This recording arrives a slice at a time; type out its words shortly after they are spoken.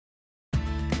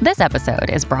This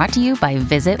episode is brought to you by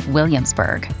Visit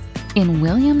Williamsburg. In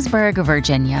Williamsburg,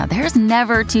 Virginia, there's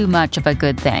never too much of a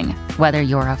good thing. Whether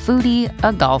you're a foodie,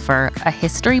 a golfer, a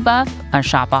history buff, a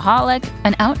shopaholic,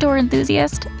 an outdoor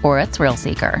enthusiast, or a thrill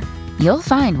seeker, you'll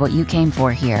find what you came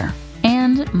for here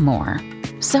and more.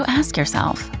 So ask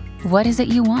yourself, what is it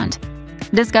you want?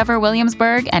 Discover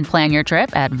Williamsburg and plan your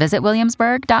trip at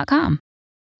visitwilliamsburg.com.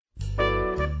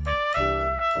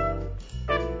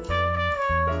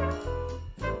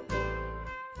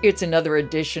 It's another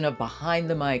edition of Behind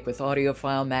the Mic with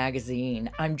AudioFile Magazine.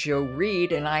 I'm Jo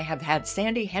Reed, and I have had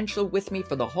Sandy Henschel with me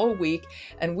for the whole week,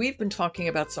 and we've been talking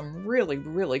about some really,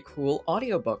 really cool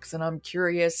audiobooks, and I'm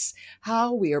curious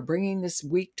how we are bringing this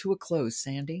week to a close,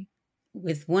 Sandy.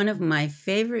 With one of my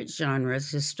favorite genres,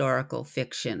 historical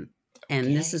fiction, and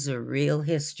this is a real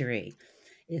history.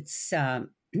 It's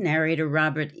narrator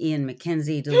Robert Ian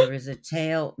Mackenzie delivers a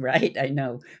tale, right? I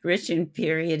know, rich in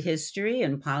period history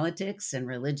and politics and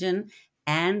religion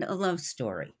and a love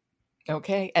story.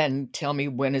 Okay, and tell me,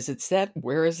 when is it set?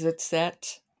 Where is it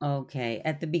set? Okay,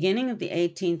 at the beginning of the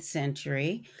 18th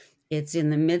century, it's in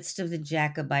the midst of the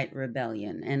Jacobite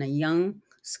Rebellion, and a young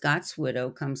Scots widow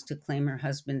comes to claim her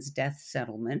husband's death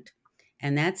settlement,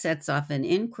 and that sets off an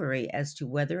inquiry as to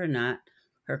whether or not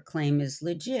her claim is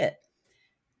legit.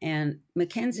 And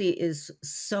Mackenzie is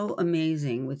so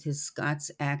amazing with his Scots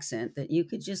accent that you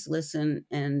could just listen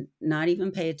and not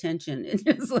even pay attention.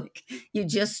 It's like you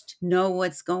just know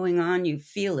what's going on. You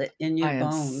feel it in your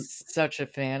bones. I'm such a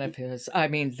fan of his. I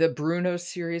mean, the Bruno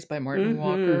series by Martin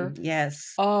Walker.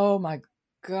 Yes. Oh my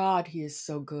God, he is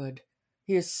so good.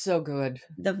 He is so good.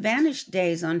 The Vanished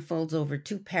Days unfolds over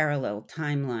two parallel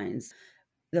timelines.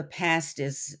 The past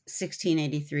is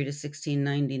 1683 to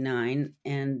 1699,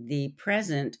 and the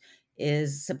present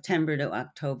is September to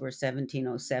October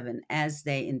 1707, as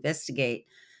they investigate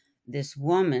this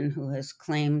woman who has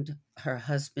claimed her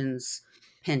husband's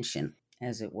pension,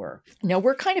 as it were. Now,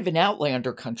 we're kind of an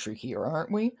outlander country here,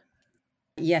 aren't we?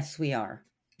 Yes, we are.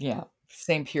 Yeah,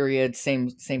 same period, same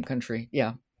country,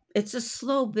 yeah. It's a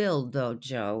slow build, though,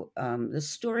 Jo. The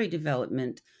story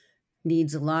development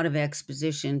needs a lot of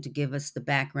exposition to give us the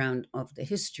background of the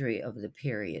history of the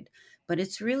period. But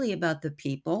it's really about the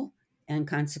people, and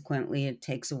consequently, it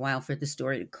takes a while for the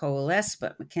story to coalesce,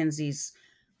 but Mackenzie's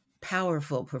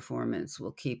powerful performance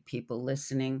will keep people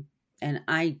listening. And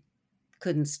I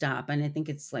couldn't stop, and I think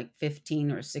it's like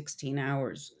 15 or 16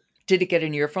 hours. Did it get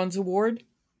an Earphones Award?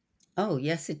 Oh,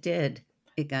 yes, it did.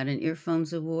 It got an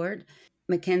Earphones Award.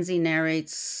 Mackenzie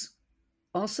narrates...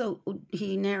 Also,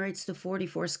 he narrates the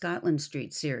 44 Scotland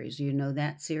Street series. You know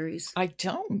that series? I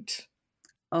don't.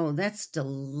 Oh, that's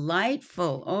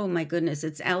delightful. Oh, my goodness.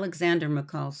 It's Alexander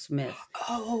McCall Smith.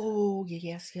 Oh,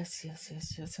 yes.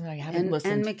 And I haven't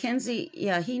listened. And Mackenzie,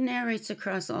 yeah, he narrates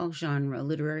across all genre,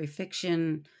 literary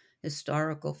fiction,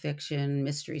 historical fiction,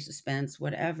 mystery, suspense,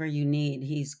 whatever you need.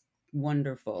 He's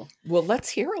wonderful. Well, let's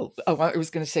hear. I was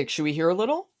going to say, should we hear a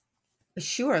little?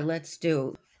 Sure, let's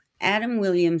do. Adam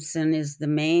Williamson is the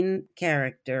main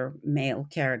character, male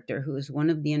character, who is one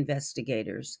of the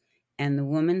investigators. And the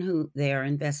woman who they are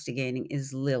investigating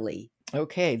is Lily.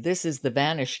 Okay, this is The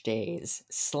Vanished Days,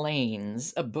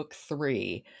 Slains, Book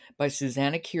 3, by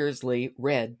Susanna Kearsley,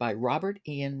 read by Robert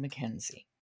Ian Mackenzie.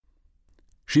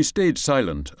 She stayed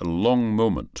silent a long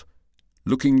moment,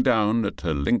 looking down at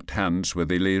her linked hands where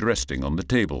they lay resting on the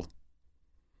table.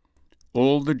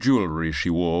 All the jewellery she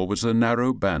wore was a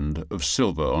narrow band of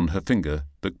silver on her finger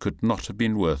that could not have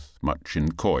been worth much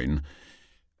in coin,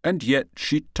 and yet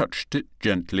she touched it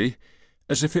gently,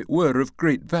 as if it were of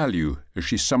great value, as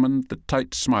she summoned the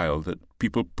tight smile that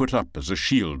people put up as a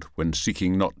shield when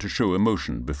seeking not to show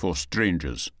emotion before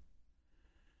strangers.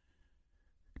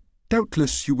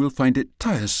 "Doubtless you will find it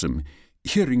tiresome,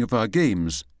 hearing of our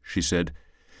games," she said,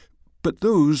 "but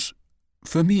those,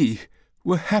 for me,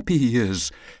 were happy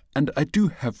years, and I do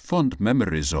have fond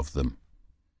memories of them."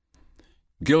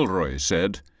 Gilroy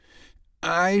said,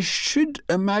 "I should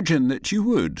imagine that you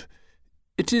would.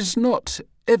 It is not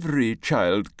every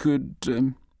child could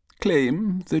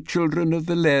claim the children of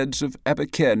the lairds of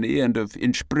Abercairny and of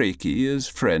Inchbraeke as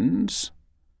friends."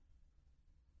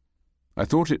 I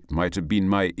thought it might have been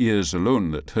my ears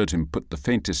alone that heard him put the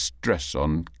faintest stress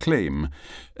on claim,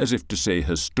 as if to say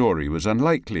her story was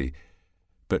unlikely,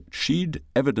 but she'd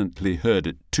evidently heard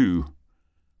it too.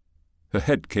 Her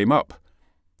head came up.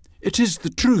 "It is the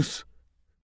truth."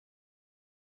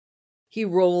 He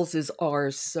rolls his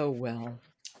R's so well.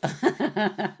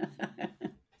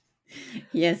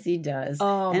 Yes, he does.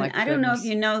 Oh, and my I don't know if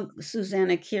goodness. you know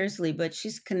Susanna Kearsley, but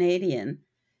she's Canadian.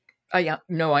 I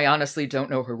honestly don't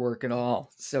know her work at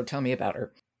all, so tell me about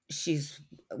her. She's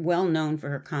well known for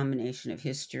her combination of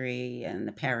history and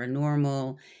the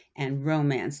paranormal and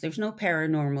romance. There's no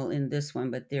paranormal in this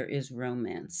one, but there is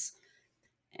romance.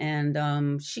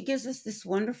 And she gives us this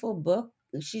wonderful book.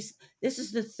 This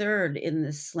is the third in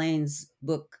the Slane's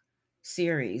book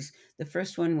series. The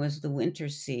first one was The Winter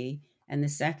Sea, and the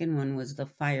second one was The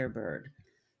Firebird.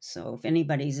 So if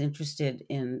anybody's interested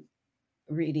in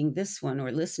reading this one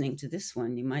or listening to this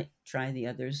one, you might try the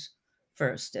others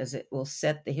first, as it will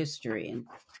set the history in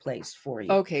place for you.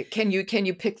 Okay, can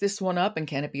you pick this one up, and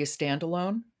can it be a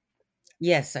standalone?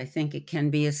 Yes, I think it can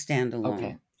be a standalone.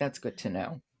 Okay, that's good to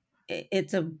know.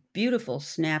 It's a beautiful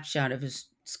snapshot of his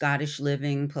Scottish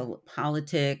living,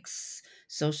 politics,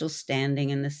 social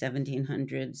standing in the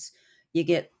 1700s. You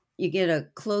get a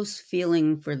close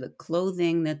feeling for the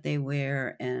clothing that they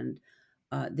wear, and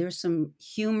there's some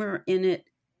humor in it,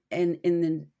 and in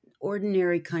the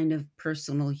ordinary kind of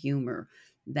personal humor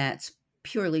that's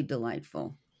purely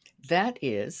delightful. That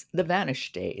is The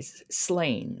Vanished Days,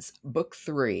 Slanes, Book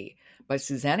 3, by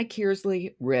Susanna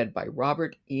Kearsley, read by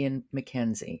Robert Ian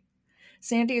Mackenzie.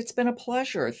 Sandy, it's been a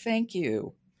pleasure. Thank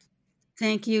you.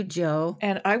 Thank you, Joe.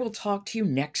 And I will talk to you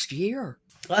next year.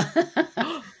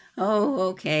 Oh,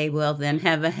 okay. Well, then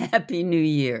have a happy new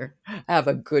year. Have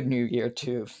a good new year,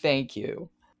 too. Thank you.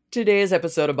 Today's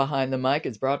episode of Behind the Mic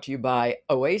is brought to you by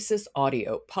Oasis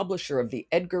Audio, publisher of the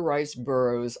Edgar Rice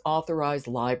Burroughs Authorized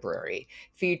Library,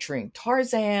 featuring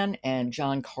Tarzan and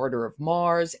John Carter of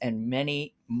Mars and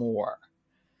many more.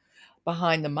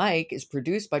 Behind the Mic is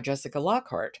produced by Jessica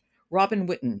Lockhart. Robin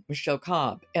Whitten, Michelle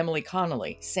Cobb, Emily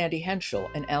Connolly, Sandy Henschel,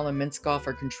 and Alan Minskoff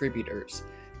are contributors.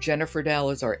 Jennifer Dell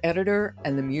is our editor,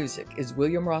 and the music is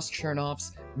William Ross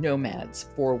Chernoff's Nomads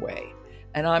 4-Way.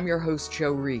 And I'm your host,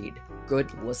 Joe Reed. Good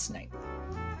listening.